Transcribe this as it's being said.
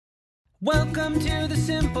Welcome to the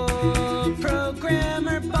Simple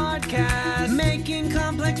Programmer Podcast, making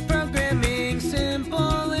complex programming simple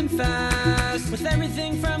and fast, with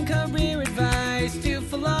everything from career advice to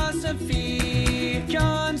philosophy.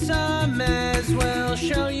 John Summers will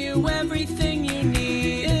show you everything you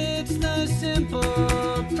need. It's the Simple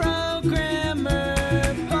Programmer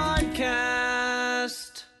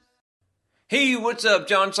Podcast. Hey, what's up?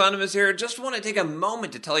 John Sonnemus here. Just want to take a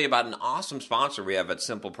moment to tell you about an awesome sponsor we have at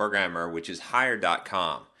Simple Programmer, which is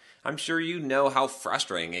Hired.com. I'm sure you know how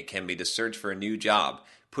frustrating it can be to search for a new job.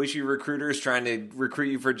 Pushy recruiters trying to recruit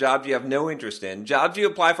you for jobs you have no interest in, jobs you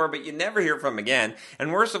apply for but you never hear from again,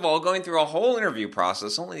 and worst of all, going through a whole interview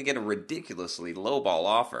process only to get a ridiculously lowball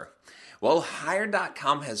offer. Well,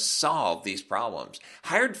 Hired.com has solved these problems.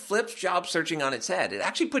 Hired flips job searching on its head. It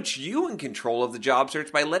actually puts you in control of the job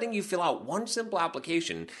search by letting you fill out one simple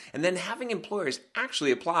application and then having employers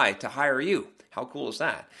actually apply to hire you. How cool is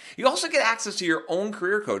that? You also get access to your own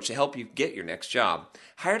career coach to help you get your next job.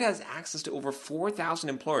 Hired has access to over 4,000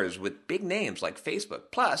 employers with big names like Facebook.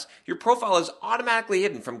 Plus, your profile is automatically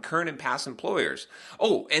hidden from current and past employers.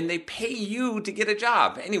 Oh, and they pay you to get a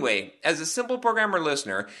job. Anyway, as a Simple Programmer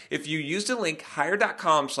listener, if you use the link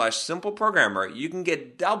hired.com/simpleprogrammer, you can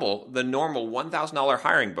get double the normal $1,000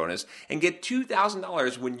 hiring bonus and get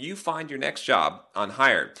 $2,000 when you find your next job on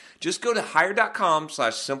Hired. Just go to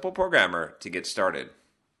hired.com/simpleprogrammer to get started.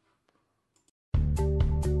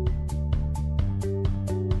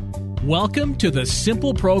 Welcome to the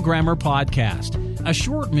Simple Programmer Podcast, a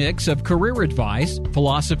short mix of career advice,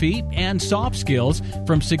 philosophy, and soft skills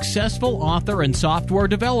from successful author and software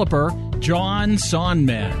developer John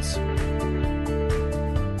Sonmez.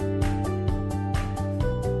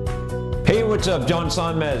 Hey, what's up? John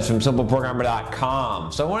Sonmez from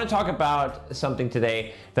SimpleProgrammer.com. So I want to talk about something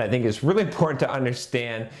today that I think is really important to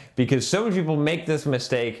understand, because so many people make this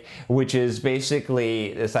mistake, which is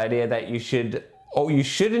basically this idea that you shouldn't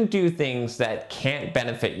do things that can't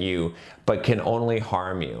benefit you but can only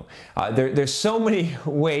harm you. There's so many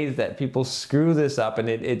ways that people screw this up, and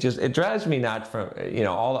it drives me nuts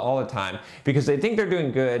all the time, because they think they're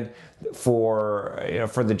doing good for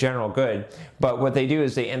the general good, but what they do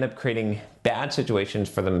is they end up creating bad situations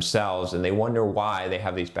for themselves, and they wonder why they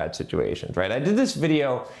have these bad situations, right? I did this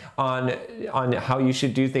video on how you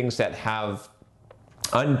should do things that have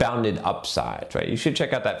unbounded upsides, right? You should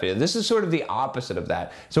check out that video. This is sort of the opposite of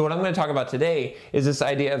that. So what I'm going to talk about today is this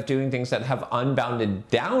idea of doing things that have unbounded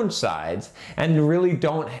downsides and really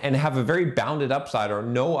don't, and have a very bounded upside or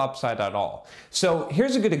no upside at all. So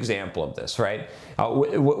here's a good example of this, right?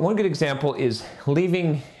 One good example is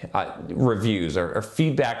leaving reviews or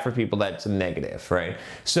feedback for people that's negative, right?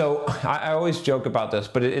 So I always joke about this,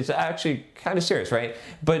 but it's actually kind of serious, right?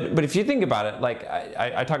 But if you think about it, like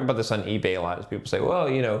I talk about this on eBay a lot, as people say, well, I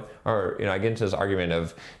get into this argument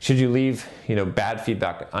of, should you leave, bad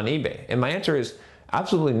feedback on eBay? And my answer is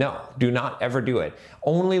absolutely no. Do not ever do it.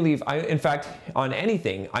 Only leave, in fact, on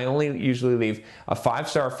anything, I only usually leave a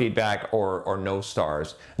 5-star feedback or no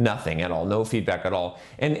stars, nothing at all, no feedback at all.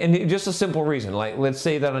 And just a simple reason, like let's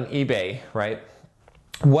say that on eBay, right?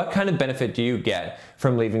 What kind of benefit do you get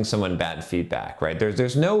from leaving someone bad feedback, right?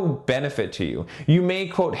 There's no benefit to you. You may,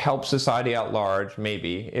 quote, help society at large,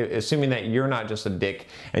 maybe, assuming that you're not just a dick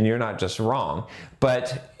and you're not just wrong.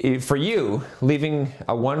 But for you, leaving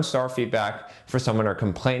a 1-star feedback for someone or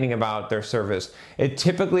complaining about their service, it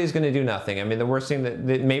typically is going to do nothing. I mean, the worst thing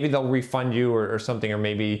that maybe they'll refund you or something, or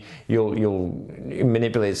maybe you'll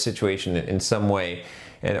manipulate the situation in some way,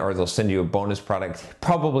 or they'll send you a bonus product.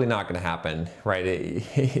 Probably not going to happen, right?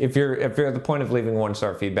 If you're at the point of leaving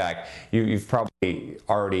 1-star feedback, you've probably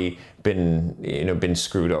already been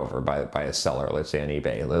screwed over by a seller. Let's say on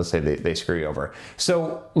eBay, let's say they screw you over.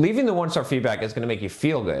 So leaving the 1-star feedback is going to make you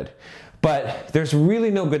feel good, but there's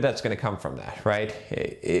really no good that's going to come from that, right?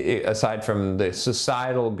 Aside from the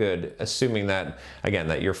societal good, assuming that, again,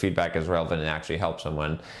 that your feedback is relevant and actually helps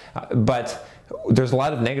someone. But there's a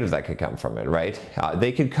lot of negative that could come from it, right?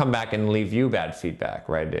 They could come back and leave you bad feedback,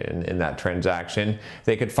 right, in that transaction.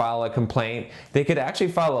 They could file a complaint. They could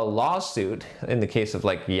actually file a lawsuit in the case of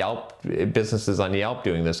like Yelp, businesses on Yelp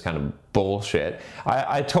doing this kind of bullshit.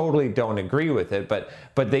 I totally don't agree with it, but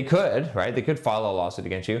they could, right? They could file a lawsuit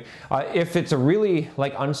against you. If it's a really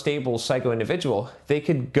like unstable psycho individual, they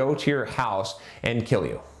could go to your house and kill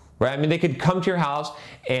you. Right? I mean, they could come to your house,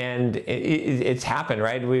 and it's happened,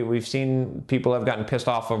 right? We've seen people have gotten pissed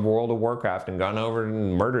off of World of Warcraft and gone over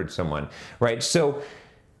and murdered someone, right? So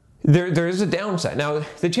there is a downside. Now,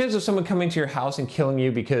 the chance of someone coming to your house and killing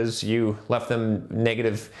you because you left them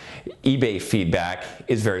negative eBay feedback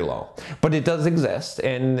is very low. But it does exist,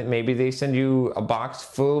 and maybe they send you a box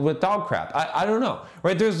full with dog crap. I don't know,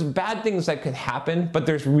 right? There's bad things that could happen, but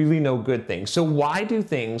there's really no good things. So why do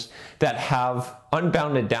things that have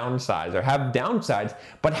unbounded downsides or have downsides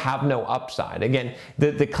but have no upside? Again,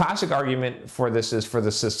 the classic argument for this is for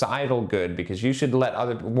the societal good, because you should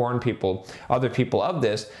warn other people of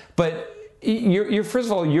this. But first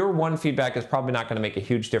of all, your one feedback is probably not going to make a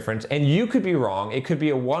huge difference, and you could be wrong. It could be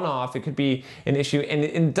a one-off. It could be an issue, and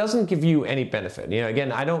it doesn't give you any benefit.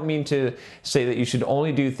 Again, I don't mean to say that you should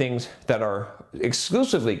only do things that are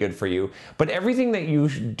exclusively good for you, but everything that you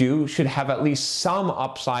do should have at least some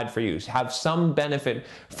upside for you, have some benefit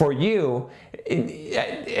for you,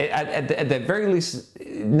 at the very least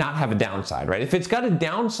not have a downside, right? If it's got a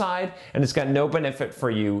downside and it's got no benefit for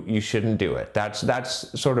you, you shouldn't do it.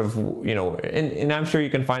 That's sort of, and I'm sure you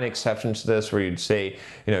can find exceptions to this where you'd say,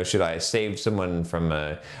 should I save someone from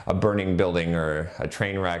a burning building or a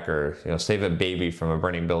train wreck, or save a baby from a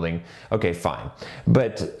burning building? Okay, fine.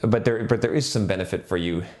 But there is some benefit for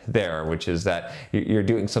you there, which is that you're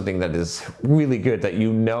doing something that is really good, that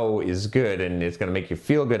is good, and it's going to make you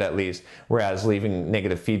feel good at least, whereas leaving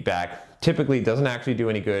negative feedback typically doesn't actually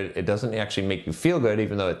do any good. It doesn't actually make you feel good,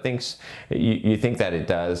 even though you think that it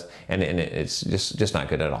does, and it's just not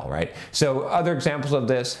good at all, right? So other examples of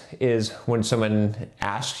this is when someone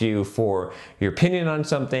asks you for your opinion on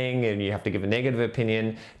something and you have to give a negative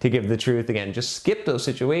opinion to give the truth. Again, just skip those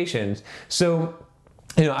situations. So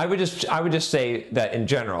I would just say that in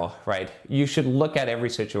general, right, you should look at every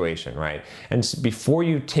situation, right? And before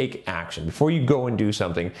you take action, before you go and do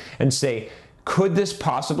something, and say, could this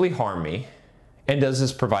possibly harm me? And does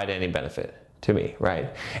this provide any benefit to me,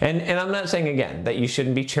 right? And I'm not saying, again, that you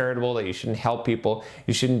shouldn't be charitable, that you shouldn't help people,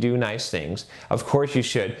 you shouldn't do nice things. Of course you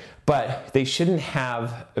should, but they shouldn't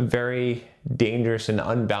have very dangerous and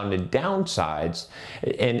unbounded downsides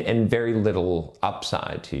and very little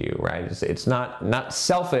upside to you, right? It's not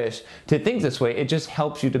selfish to think this way. It just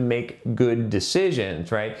helps you to make good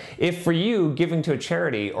decisions, right? If for you, giving to a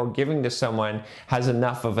charity or giving to someone has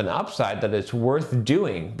enough of an upside that it's worth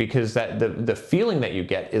doing, because that the feeling that you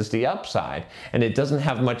get is the upside, and it doesn't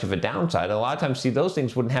have much of a downside. A lot of times, see, those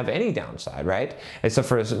things wouldn't have any downside, right? Except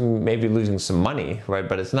for maybe losing some money, right?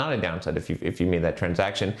 But it's not a downside if you made that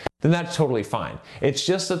transaction. Then that's totally fine. It's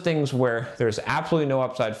just the things where there's absolutely no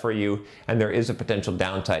upside for you and there is a potential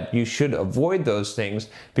downside. You should avoid those things,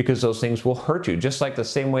 because those things will hurt you. Just like the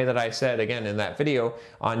same way that I said, again, in that video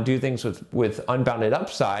on do things with unbounded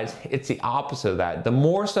upsides, it's the opposite of that. The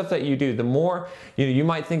more stuff that you do, the more, you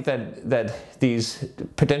might think that these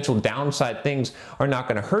potential downside things are not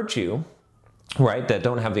going to hurt you, right, that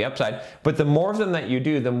don't have the upside. But the more of them that you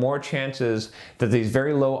do, the more chances that these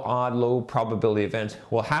very low probability events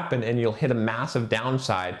will happen, and you'll hit a massive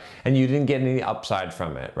downside and you didn't get any upside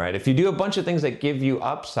from it, right? If you do a bunch of things that give you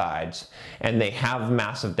upsides and they have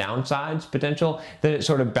massive downsides potential, then it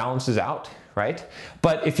sort of balances out, right?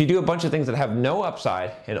 But if you do a bunch of things that have no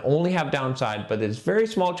upside and only have downside, but there's very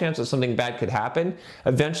small chance that something bad could happen,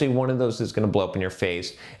 eventually one of those is going to blow up in your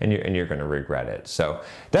face, and you're going to regret it. So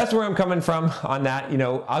that's where I'm coming from on that.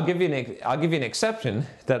 I'll give you an exception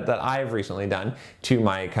that I've recently done to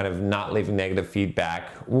my kind of not leaving negative feedback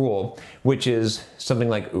rule, which is something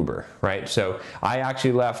like Uber, right? So I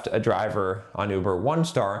actually left a driver on Uber 1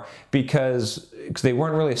 star because they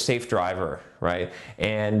weren't really a safe driver, right?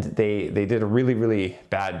 And they did a really, really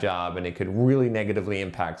bad job, and it could really negatively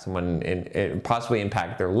impact someone and possibly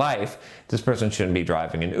impact their life. This person shouldn't be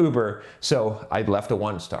driving an Uber, so I left a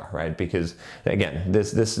 1 star, right? Because again,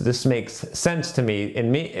 this makes sense to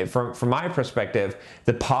me. From my perspective,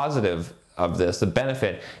 the positive of this, the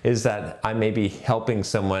benefit is that I may be helping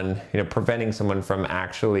someone, preventing someone from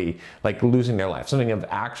actually losing their life, something of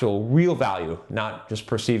actual real value, not just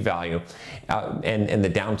perceived value. And the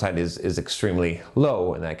downside is extremely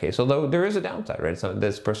low in that case, although there is a downside, right? So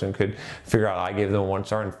this person could figure out I gave them a 1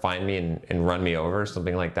 star and find me and run me over,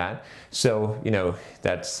 something like that. So,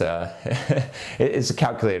 that's, it's a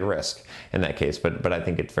calculated risk in that case, but I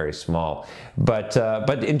think it's very small. But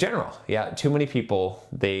in general, yeah, too many people,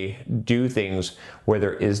 they do things where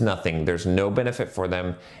there is nothing, there's no benefit for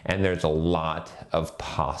them, and there's a lot of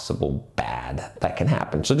possible bad that can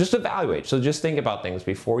happen. So just evaluate. So just think about things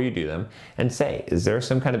before you do them and say, is there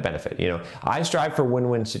some kind of benefit? I strive for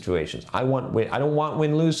win-win situations. I don't want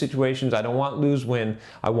win-lose situations. I don't want lose-win.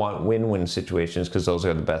 I want win-win situations, because those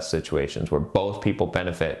are the best situations where both people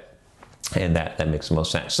benefit And that makes the most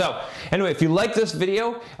sense. So anyway, if you like this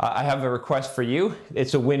video, I have a request for you.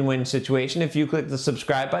 It's a win-win situation. If you click the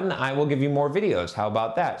subscribe button, I will give you more videos. How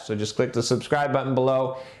about that? So just click the subscribe button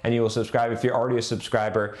below and you will subscribe. If you're already a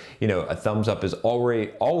subscriber, a thumbs up is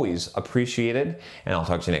always appreciated. And I'll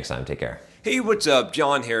talk to you next time. Take care. Hey, what's up?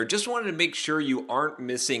 John here. Just wanted to make sure you aren't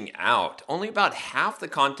missing out. Only about half the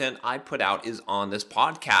content I put out is on this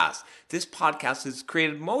podcast. This podcast is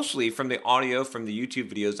created mostly from the audio from the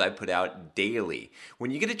YouTube videos I put out daily. When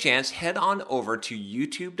you get a chance, head on over to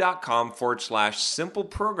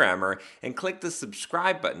youtube.com/simpleprogrammer and click the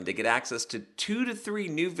subscribe button to get access to 2 to 3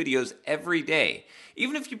 new videos every day.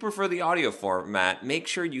 Even if you prefer the audio format, make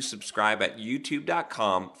sure you subscribe at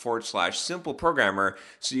youtube.com/simpleprogrammer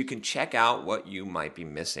so you can check out what you might be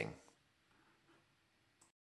missing.